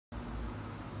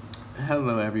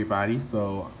Hello everybody,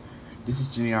 so this is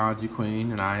Genealogy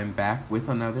Queen and I am back with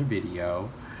another video.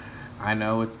 I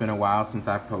know it's been a while since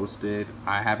I posted.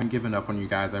 I haven't given up on you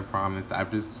guys, I promise.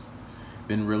 I've just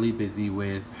been really busy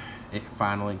with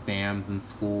final exams in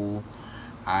school.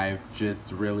 I've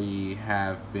just really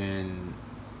have been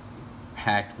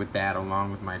packed with that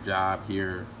along with my job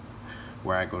here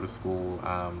where I go to school.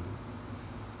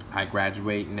 I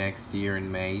graduate next year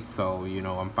in May, so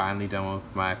I'm finally done with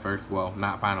my first, well,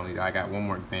 not finally, I got one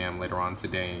more exam later on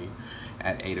today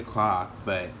at 8 o'clock,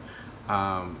 but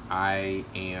I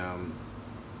am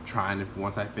trying to,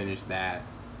 once I finish that,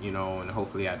 and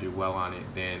hopefully I do well on it,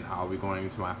 then I'll be going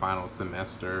into my final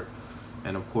semester,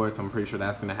 and of course I'm pretty sure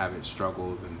that's going to have its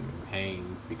struggles and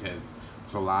pains, because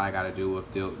there's a lot I got to do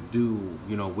with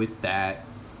that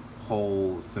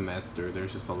whole semester.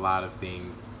 There's just a lot of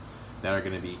things that are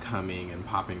going to be coming and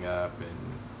popping up, and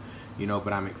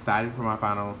but I'm excited for my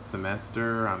final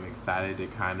semester. I'm excited to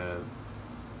kind of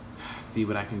see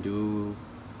what I can do,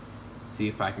 see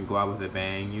if I can go out with a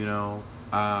bang,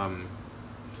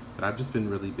 but I've just been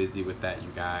really busy with that, you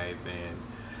guys, and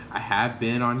I have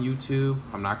been on YouTube.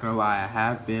 I'm not gonna lie, I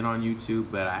have been on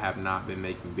YouTube, but I have not been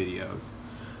making videos.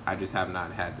 I just have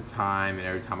not had the time, and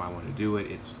every time I want to do it,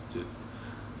 it's just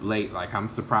late. Like, I'm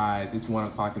surprised it's 1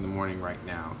 o'clock in the morning right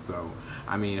now. So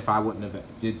I mean, if I wouldn't have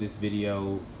did this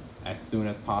video as soon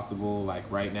as possible, like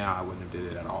right now, I wouldn't have did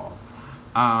it at all.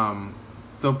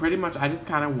 So pretty much I just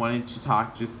kind of wanted to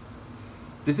talk,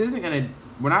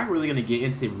 we're not really gonna get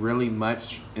into really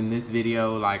much in this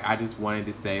video. Like, I just wanted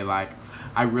to say, like,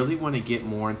 I really want to get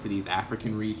more into these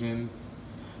African regions.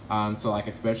 So like,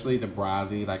 especially the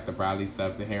broadly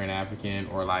sub-Saharan African,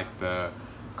 or like the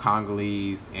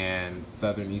Congolese and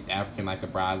Southern East African, like the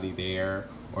broadly there,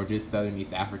 or just Southern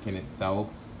East African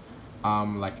itself.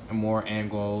 Like more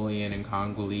Angolan and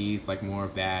Congolese, like more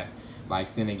of that, like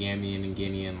Senegambian and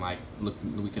Guinean, like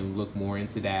we can look more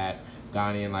into that.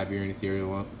 Ghanaian, Liberian, and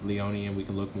Sierra Leonean, we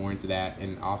can look more into that,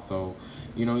 and also,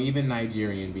 even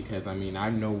Nigerian, because I mean,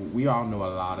 we all know a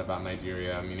lot about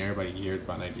Nigeria. I mean, everybody hears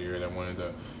about Nigeria. They're one of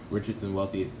the richest and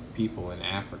wealthiest people in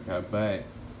Africa, but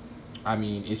I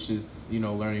mean, it's just,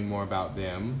 learning more about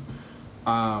them.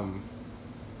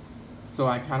 So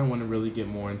I kind of want to really get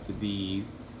more into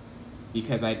these,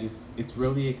 because it's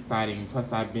really exciting.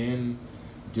 Plus, I've been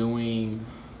doing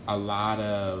a lot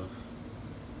of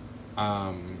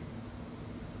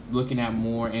looking at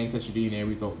more ancestry DNA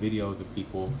result videos of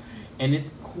people, and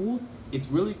it's cool. It's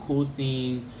really cool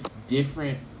seeing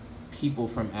different people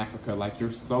from Africa. Like,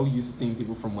 you're so used to seeing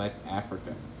people from West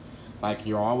Africa. Like,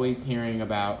 you're always hearing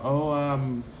about,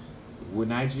 with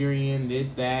Nigerian,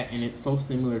 this, that, and it's so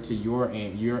similar to your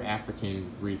African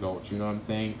results, you know what I'm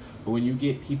saying? But when you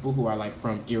get people who are like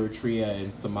from Eritrea and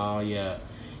Somalia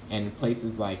and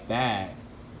places like that,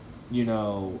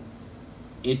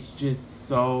 it's just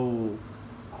so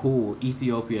cool.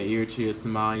 Ethiopia, Eritrea,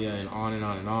 Somalia, and on and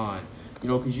on and on.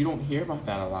 Because you don't hear about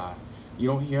that a lot. You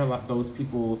don't hear a lot those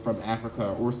people from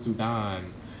Africa or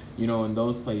Sudan, in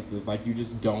those places. Like, you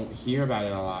just don't hear about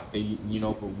it a lot. But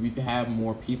we have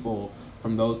more people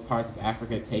from those parts of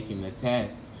Africa taking the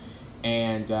test.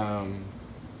 And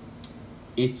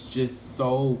it's just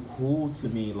so cool to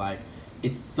me. Like,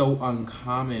 it's so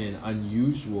uncommon and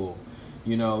unusual,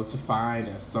 to find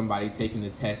somebody taking the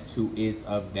test who is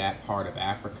of that part of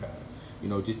Africa,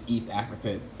 just East Africa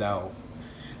itself.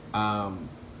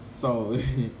 So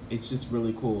it's just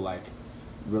really cool, like,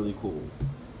 really cool.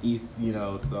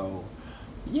 So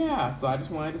yeah, so I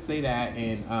just wanted to say that.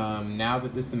 And now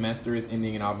that the semester is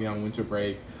ending and I'll be on winter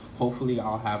break, hopefully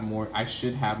I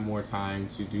should have more time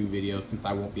to do videos, since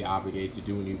I won't be obligated to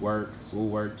do any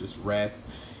schoolwork, just rest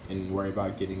and worry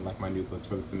about getting like my new books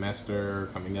for the semester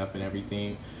coming up and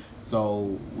everything.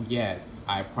 So yes,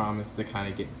 I promise to kind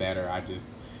of get better. I just,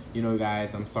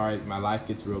 guys, I'm sorry, my life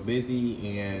gets real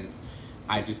busy and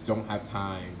I just don't have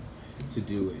time to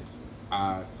do it.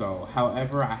 So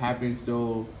however, I have been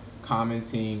still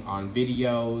commenting on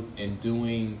videos and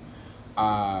doing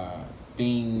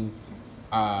things,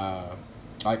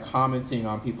 like commenting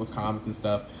on people's comments and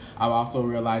stuff. I've also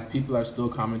realized people are still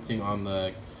commenting on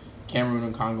the Cameroon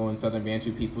and Congo and Southern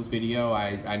Bantu people's video.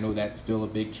 I know that's still a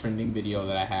big trending video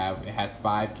that I have. It has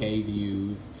 5K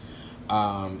views,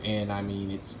 and I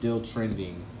mean, it's still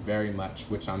trending very much,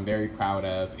 which I'm very proud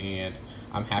of, and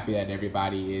I'm happy that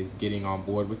everybody is getting on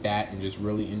board with that and just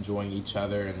really enjoying each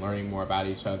other and learning more about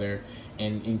each other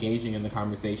and engaging in the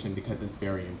conversation, because it's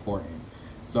very important.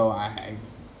 So I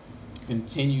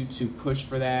continue to push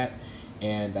for that,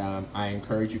 and I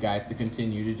encourage you guys to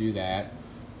continue to do that.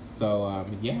 So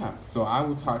yeah, so I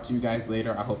will talk to you guys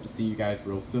later. I hope to see you guys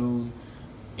real soon,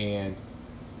 and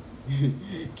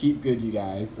Keep good, you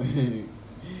guys.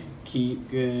 Keep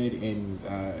good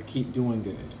and keep doing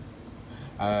good.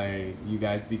 You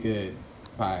guys be good.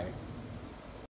 Bye.